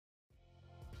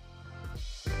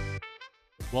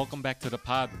Welcome back to the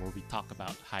pod where we talk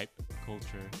about hype,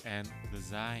 culture, and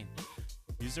design.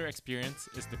 User experience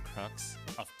is the crux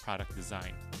of product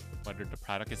design, whether the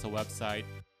product is a website,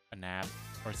 an app,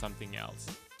 or something else.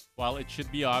 While it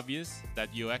should be obvious that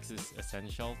UX is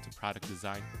essential to product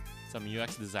design, some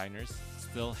UX designers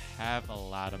still have a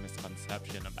lot of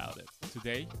misconception about it.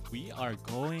 Today, we are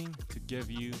going to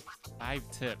give you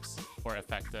 5 tips for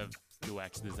effective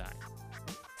UX design.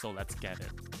 So let's get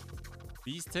it.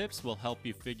 These tips will help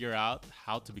you figure out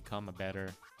how to become a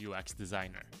better UX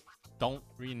designer. Don't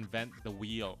reinvent the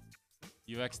wheel.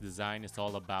 UX design is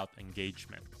all about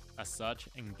engagement. As such,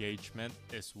 engagement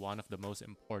is one of the most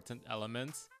important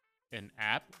elements in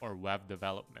app or web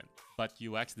development. But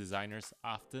UX designers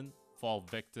often fall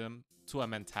victim to a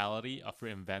mentality of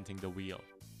reinventing the wheel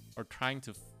or trying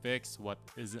to fix what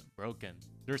isn't broken.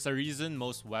 There's a reason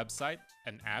most websites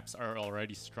and apps are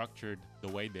already structured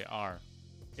the way they are.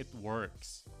 It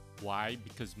works. Why?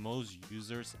 Because most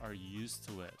users are used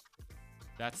to it.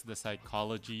 That's the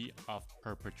psychology of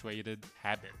perpetuated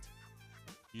habit.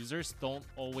 Users don't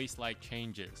always like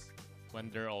changes when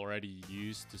they're already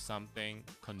used to something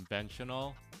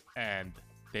conventional and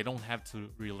they don't have to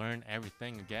relearn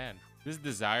everything again. This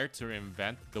desire to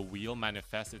reinvent the wheel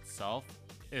manifests itself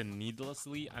in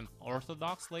needlessly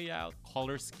unorthodox layout,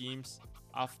 color schemes,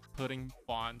 off-putting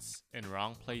fonts in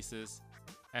wrong places,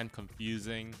 and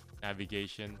confusing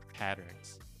navigation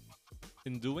patterns.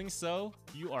 In doing so,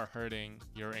 you are hurting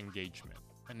your engagement.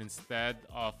 And instead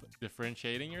of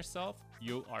differentiating yourself,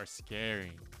 you are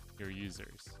scaring your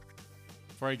users.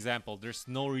 For example, there's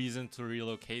no reason to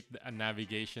relocate a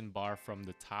navigation bar from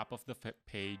the top of the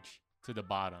page to the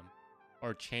bottom,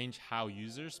 or change how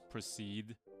users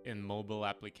proceed in mobile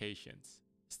applications.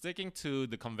 Sticking to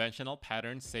the conventional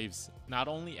pattern saves not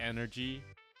only energy,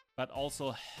 but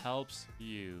also helps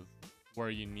you where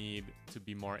you need to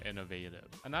be more innovative.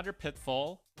 Another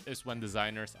pitfall is when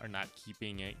designers are not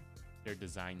keeping their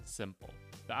design simple.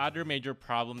 The other major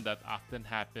problem that often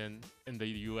happens in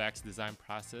the UX design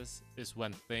process is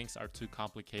when things are too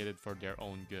complicated for their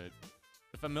own good.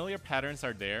 The familiar patterns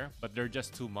are there, but they're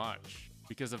just too much.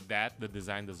 Because of that, the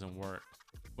design doesn't work.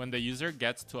 When the user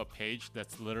gets to a page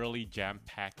that's literally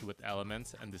jam-packed with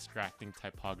elements and distracting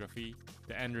typography,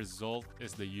 the end result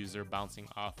is the user bouncing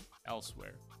off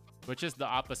elsewhere, which is the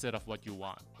opposite of what you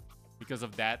want. Because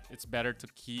of that, it's better to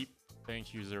keep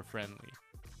things user-friendly.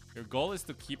 Your goal is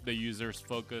to keep the users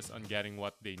focused on getting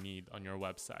what they need on your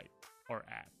website or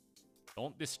app.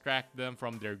 Don't distract them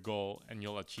from their goal and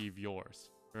you'll achieve yours.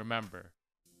 Remember,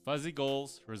 fuzzy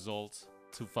goals results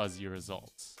to fuzzy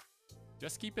results.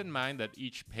 Just keep in mind that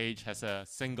each page has a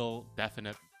single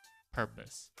definite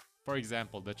purpose. For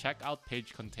example, the checkout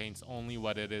page contains only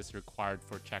what it is required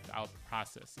for checkout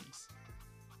processes.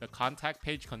 The contact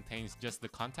page contains just the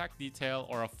contact detail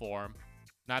or a form,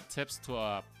 not tips to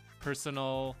a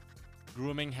personal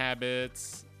grooming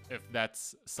habits, if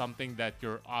that's something that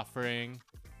you're offering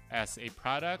as a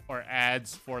product, or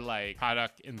ads for like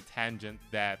product in tangent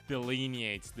that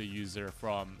delineates the user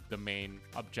from the main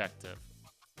objective.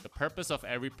 The purpose of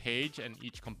every page and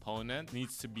each component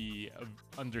needs to be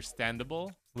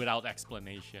understandable without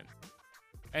explanation.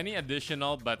 Any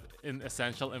additional but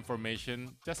inessential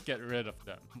information, just get rid of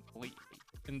them completely.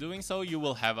 In doing so, you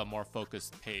will have a more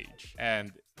focused page,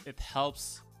 and it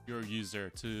helps your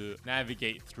user to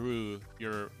navigate through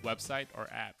your website or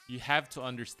app. You have to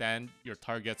understand your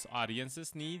target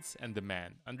audience's needs and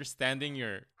demand. Understanding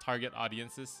your target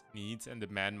audience's needs and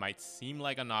demand might seem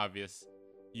like an obvious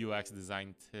UX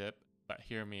design tip, but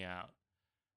hear me out.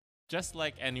 Just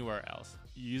like anywhere else,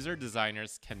 user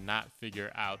designers cannot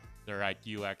figure out the right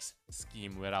UX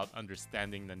scheme without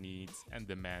understanding the needs and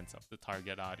demands of the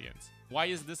target audience. Why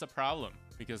is this a problem?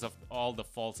 Because of all the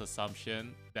false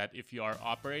assumption that if you are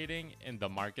operating in the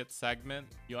market segment,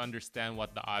 you understand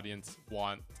what the audience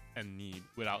want and need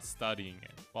without studying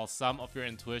it. While some of your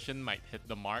intuition might hit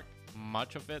the mark,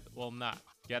 much of it will not.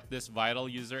 Get this vital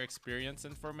user experience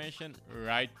information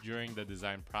right during the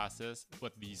design process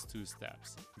with these 2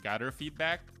 steps. Gather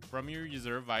feedback from your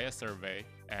user via survey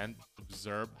and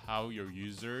observe how your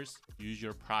users use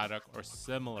your product or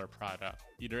similar product,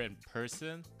 either in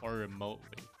person or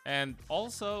remotely. And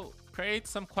also create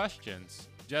some questions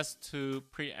just to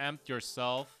preempt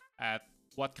yourself at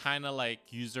what kind of like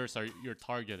users are you're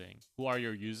targeting. Who are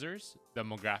your users?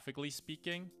 Demographically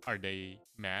speaking, are they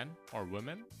man or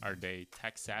women? Are they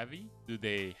tech savvy? Do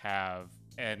they have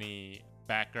any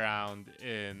background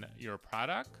in your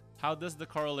product? How does the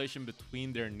correlation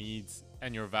between their needs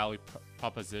and your value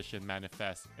proposition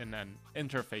manifest in an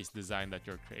interface design that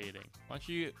you're creating? Once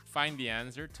you find the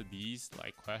answer to these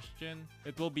question,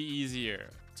 it will be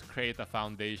easier to create a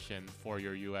foundation for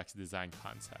your UX design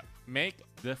concept. Make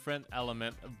different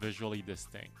element visually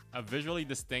distinct. A visually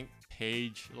distinct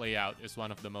page layout is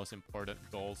one of the most important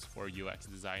goals for UX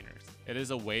designers. It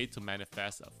is a way to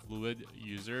manifest a fluid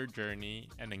user journey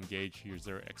and engage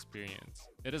user experience.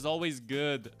 It is always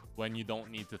good when you don't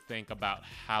need to think about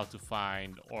how to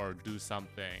find or do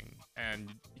something, and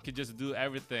you can just do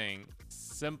everything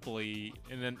simply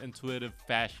in an intuitive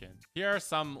fashion. Here are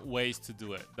some ways to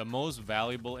do it. The most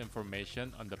valuable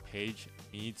information on the page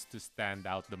needs to stand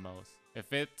out the most.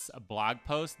 If it's a blog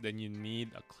post, then you need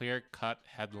a clear-cut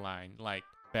headline like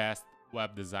Best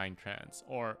Web Design Trends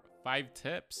or 5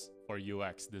 Tips for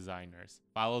UX Designers,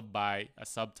 followed by a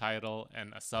subtitle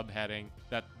and a subheading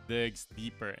that digs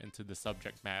deeper into the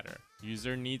subject matter.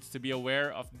 User needs to be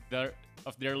aware of their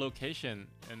location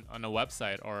on a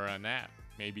website or an app.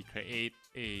 Maybe create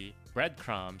a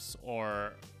breadcrumbs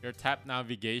or your tap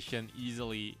navigation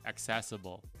easily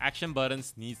accessible. Action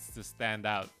buttons needs to stand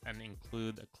out and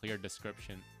include a clear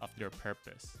description of their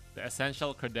purpose. The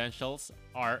essential credentials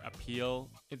are appeal.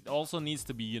 It also needs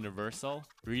to be universal,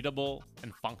 readable,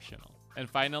 and functional. And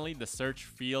finally, the search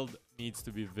field needs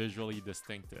to be visually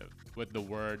distinctive with the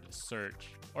word search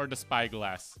or the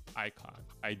spyglass icon,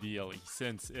 ideally,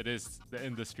 since it is the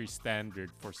industry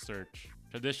standard for search.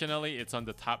 Traditionally, it's on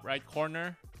the top right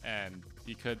corner, and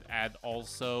you could add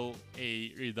also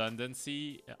a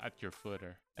redundancy at your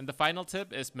footer. And the final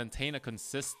tip is maintain a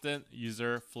consistent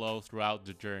user flow throughout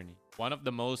the journey. One of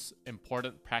the most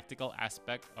important practical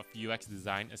aspects of UX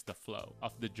design is the flow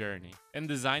of the journey. In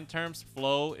design terms,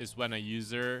 flow is when a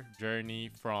user journey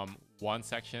from one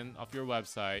section of your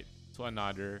website to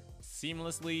another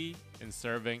seamlessly in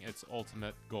serving its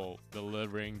ultimate goal,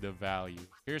 delivering the value.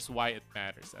 Here's why it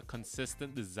matters. A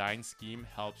consistent design scheme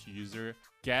helps user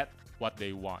get what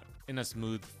they want in a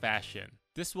smooth fashion.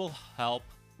 This will help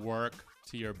work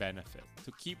to your benefit.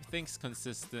 To keep things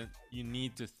consistent, you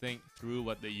need to think through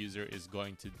what the user is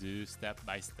going to do step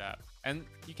by step. And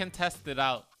you can test it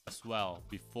out as well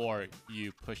before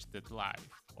you push it live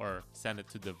or send it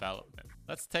to development.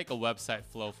 Let's take a website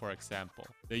flow for example.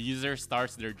 The user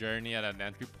starts their journey at an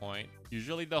entry point,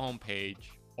 usually the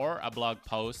homepage, or a blog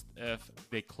post if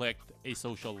they clicked a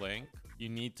social link. You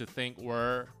need to think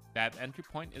where that entry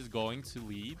point is going to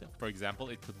lead. For example,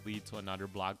 it could lead to another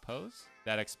blog post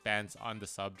that expands on the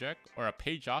subject or a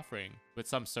page offering with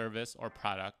some service or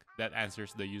product that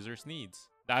answers the user's needs.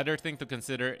 The other thing to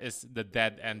consider is the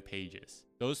dead end pages,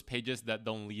 those pages that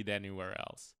don't lead anywhere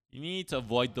else. You need to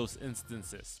avoid those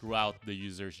instances throughout the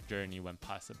user's journey when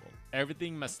possible.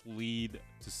 Everything must lead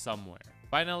to somewhere.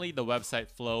 Finally, the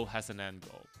website flow has an end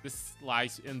goal. This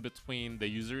lies in between the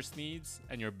user's needs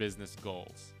and your business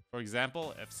goals. For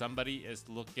example, if somebody is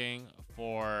looking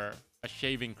for a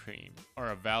shaving cream or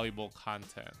a valuable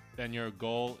content, then your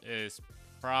goal is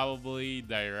probably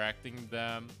directing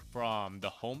them from the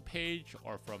homepage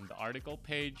or from the article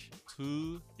page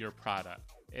to your product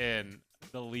in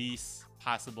the least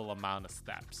possible amount of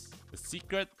steps. The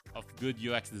secret of good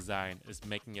UX design is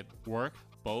making it work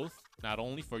both not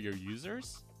only for your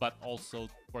users, but also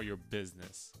for your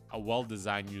business. A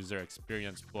well-designed user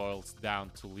experience boils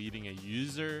down to leading a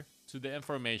user to the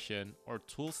information or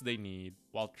tools they need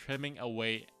while trimming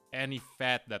away any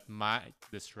fat that might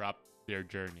disrupt their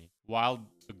journey. While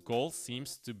the goal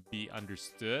seems to be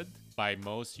understood by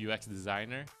most UX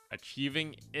designer,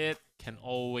 achieving it can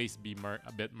always be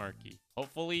a bit murky.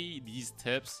 Hopefully, these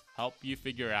tips help you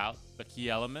figure out the key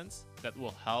elements that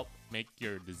will help make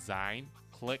your design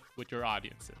click with your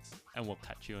audiences. And we'll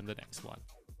catch you in the next one.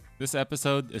 This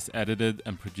episode is edited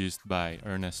and produced by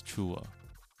Ernest Chua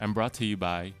and brought to you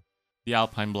by the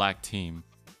Alpine Black team.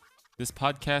 This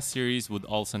podcast series would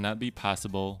also not be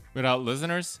possible without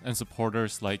listeners and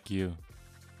supporters like you.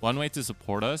 One way to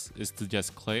support us is to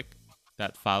just click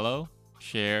that follow,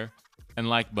 share, and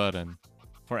like button.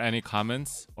 For any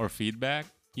comments or feedback,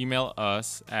 email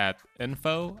us at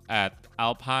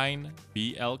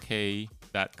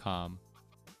info@alpineblk.com.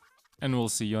 And we'll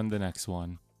see you on the next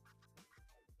one.